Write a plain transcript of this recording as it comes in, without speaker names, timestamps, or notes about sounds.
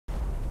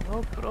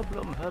No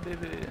problem,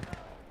 habibi.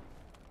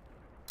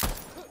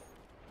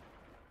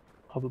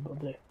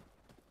 Probably.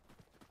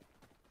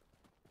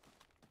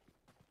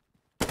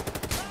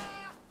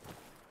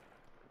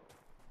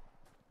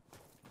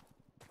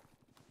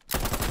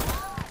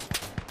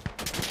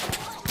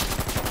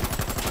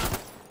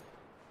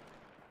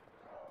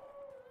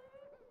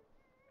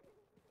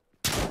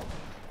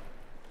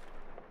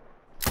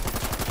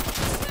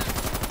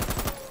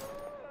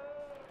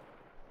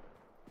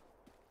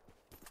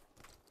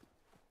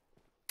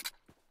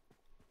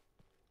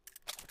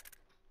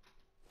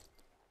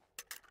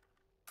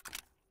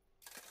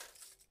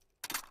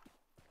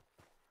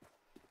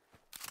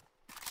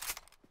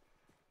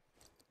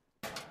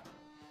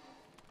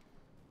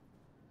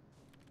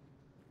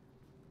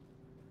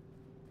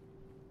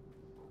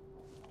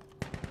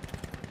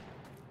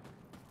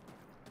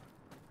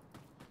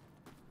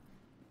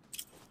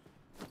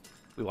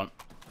 We won.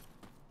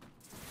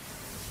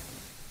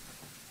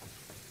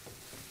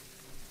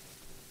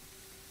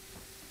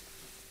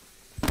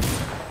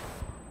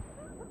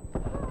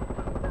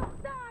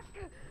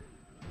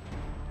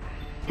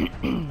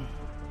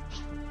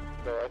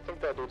 Bro, I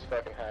think that dude's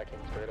fucking hacking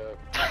straight up.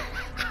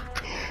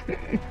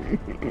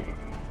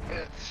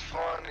 It's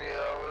funny,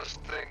 I was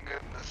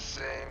thinking the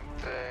same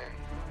thing.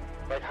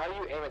 Like, how do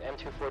you aim an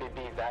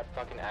M240B that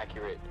fucking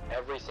accurate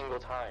every single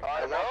time?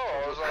 I know,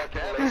 I was like,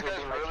 damn, this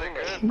guy's really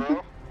good,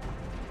 bro.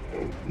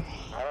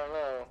 I don't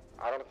know.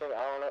 I don't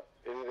know.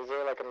 Is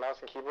there like a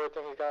mouse and keyboard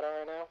thing he's got on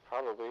right now?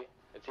 Probably.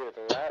 It's either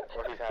that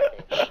or he's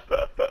hacking.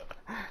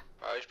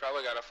 He's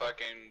probably got a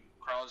fucking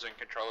Crohn's and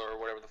controller or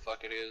whatever the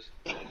fuck it is.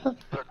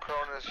 The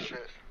Cronus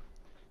shit.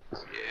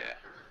 Yeah.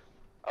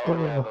 Oh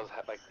yeah, those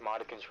like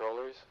modded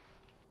controllers.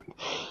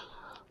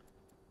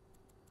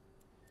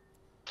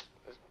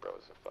 This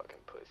bro's a fucking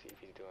pussy if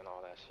he's doing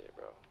all that shit,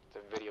 bro. It's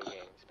a video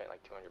game. He spent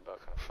like $200 on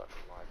a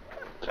fucking mod.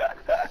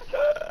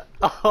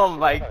 Oh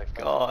my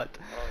god.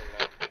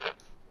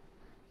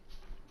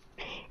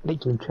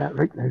 Link in chat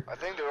right now. I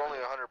think they're only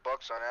 $100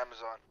 on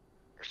Amazon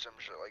or some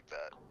shit like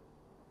that.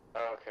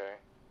 Oh, okay.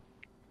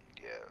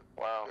 Yeah.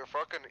 Wow. They're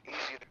fucking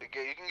easy to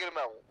get. You can get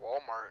them at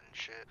Walmart and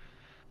shit.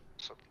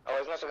 So, Oh,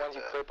 isn't that the ones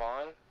you clip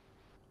on?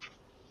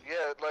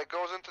 Yeah, it like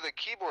goes into the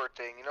keyboard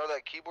thing. You know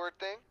that keyboard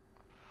thing?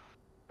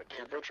 The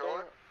Your keyboard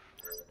controller?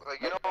 thing? Like,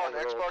 you know, Like on the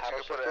little Xbox you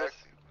paddle can put an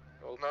shifters?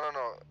 No,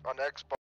 on Xbox.